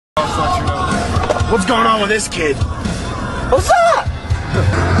What's going on with this kid? What's up?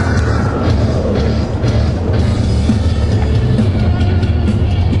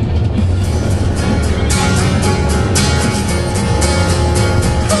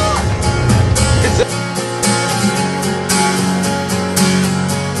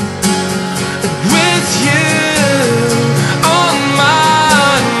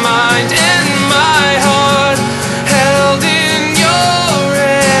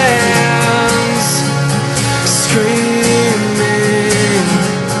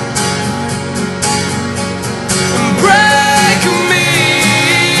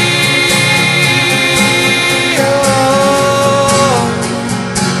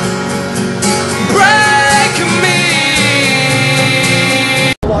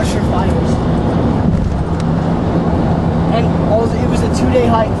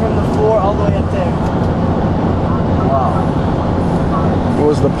 Hike from the floor all the way up there. Wow. What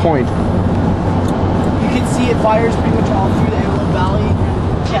was the point? You can see it fires pretty much all through the Antelope Valley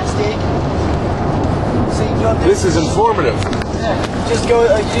and test it. So you go up there. This is informative. Yeah.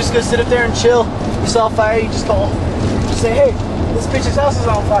 Just go sit up there and chill. You saw a fire, you just call. Just say, hey, this bitch's house is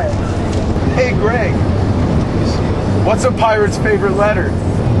on fire. Hey Greg, what's a pirate's favorite letter?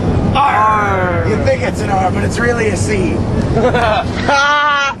 R. You think it's an R, but it's really a C.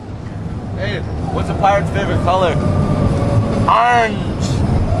 Hey, what's a pirate's favorite color? Orange.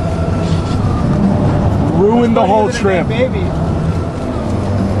 Ruined the whole trip. Baby.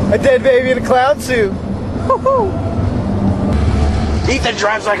 A dead baby in a clown suit. Ethan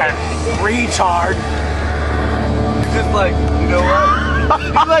drives like a retard. He's just like, you know what?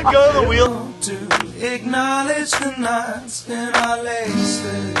 He let go of the wheel. To acknowledge the knots in our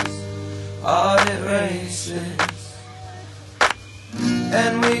laces, audit races,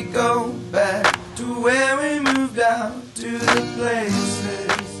 and we go back to where we moved out to the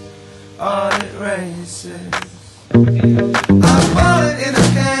places, audit races. I bought it in a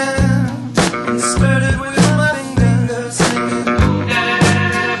can and stirred it with my fingers, singing boom da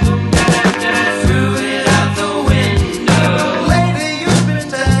da boom da da, threw it out the window. Lady, you've been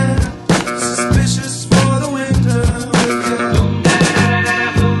dead, suspicious for the winter, with your boom da da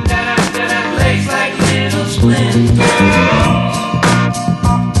boom da da, legs like little splinters.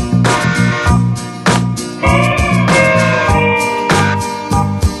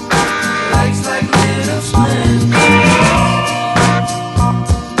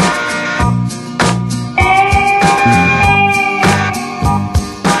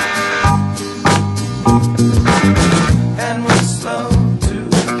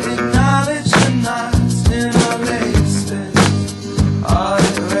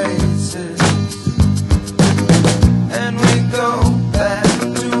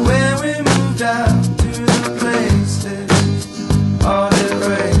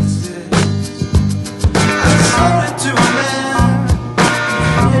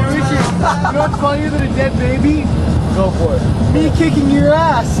 You know what's funnier than a dead baby? Go for it. Me kicking your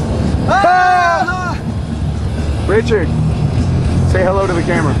ass. Ah! Richard, say hello to the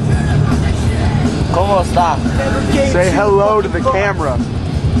camera. ¿Cómo está? Say hello to the camera.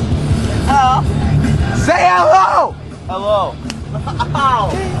 Hello. Say hello! Hello.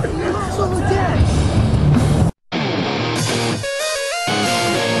 Ow.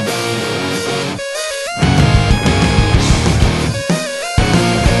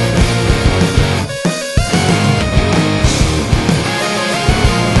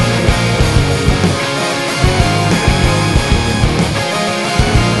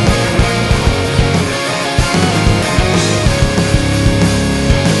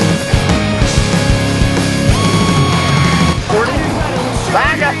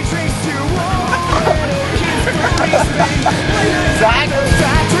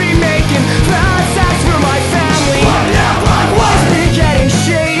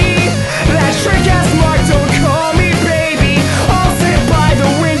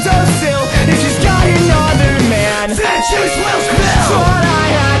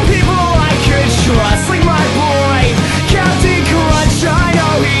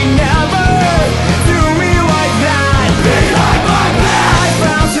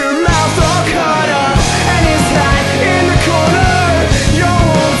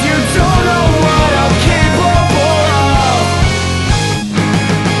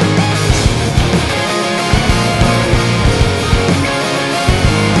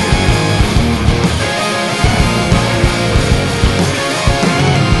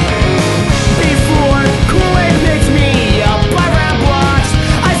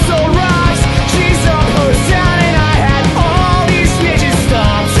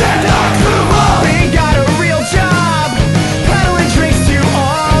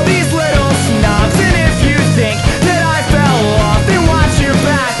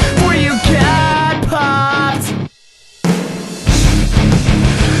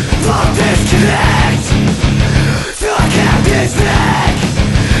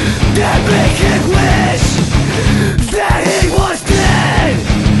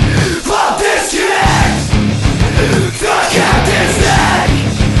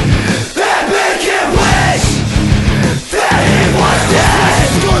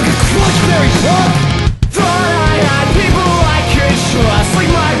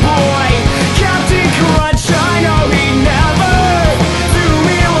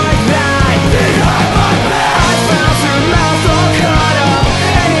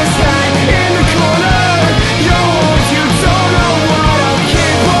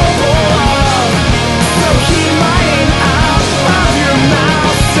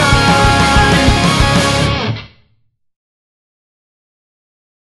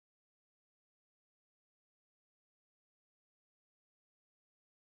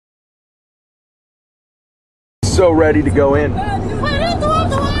 so ready to go in. Ew,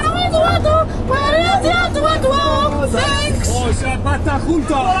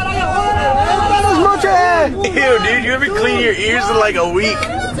 dude, you're gonna be cleaning your ears in like a week.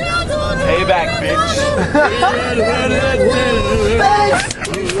 Payback, bitch.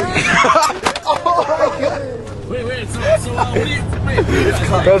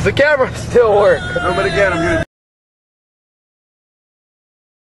 Does the camera still work? No, but again, I'm gonna.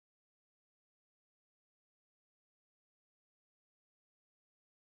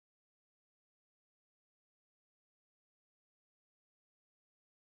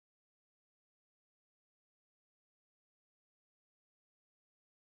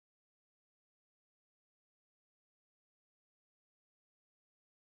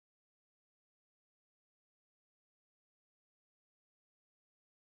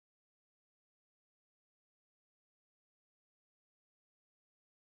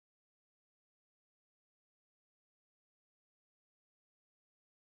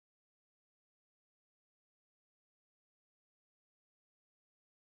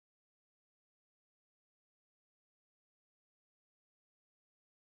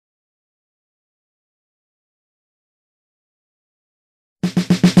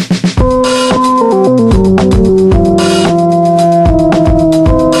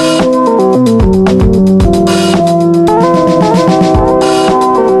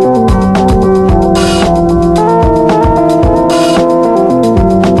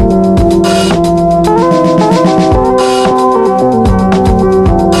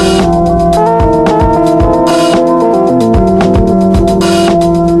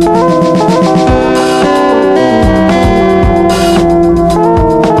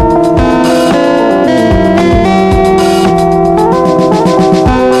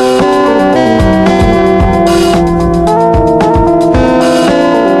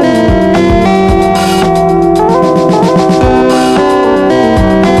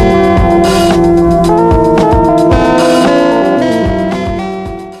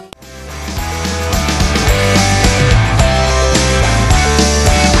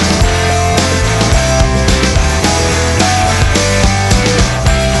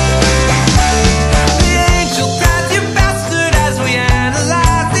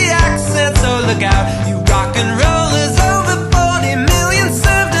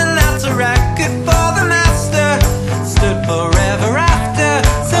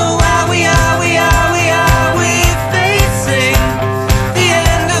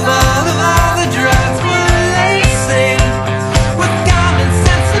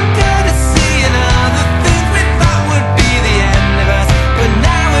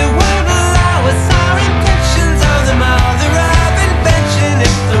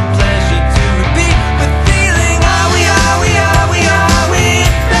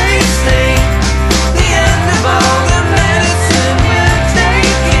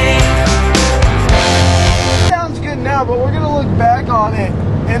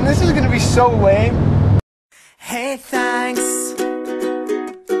 So lame. Hey, thanks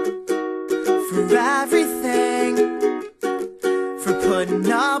for everything, for putting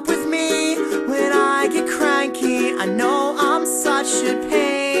up with me when I get cranky. I know I'm such a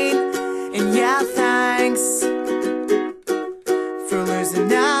pain. And yeah, thanks for losing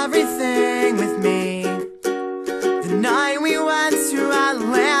everything with me. The night we went to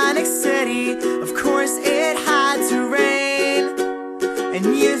Atlantic City, of course it had to rain. And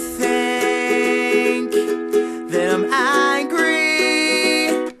you think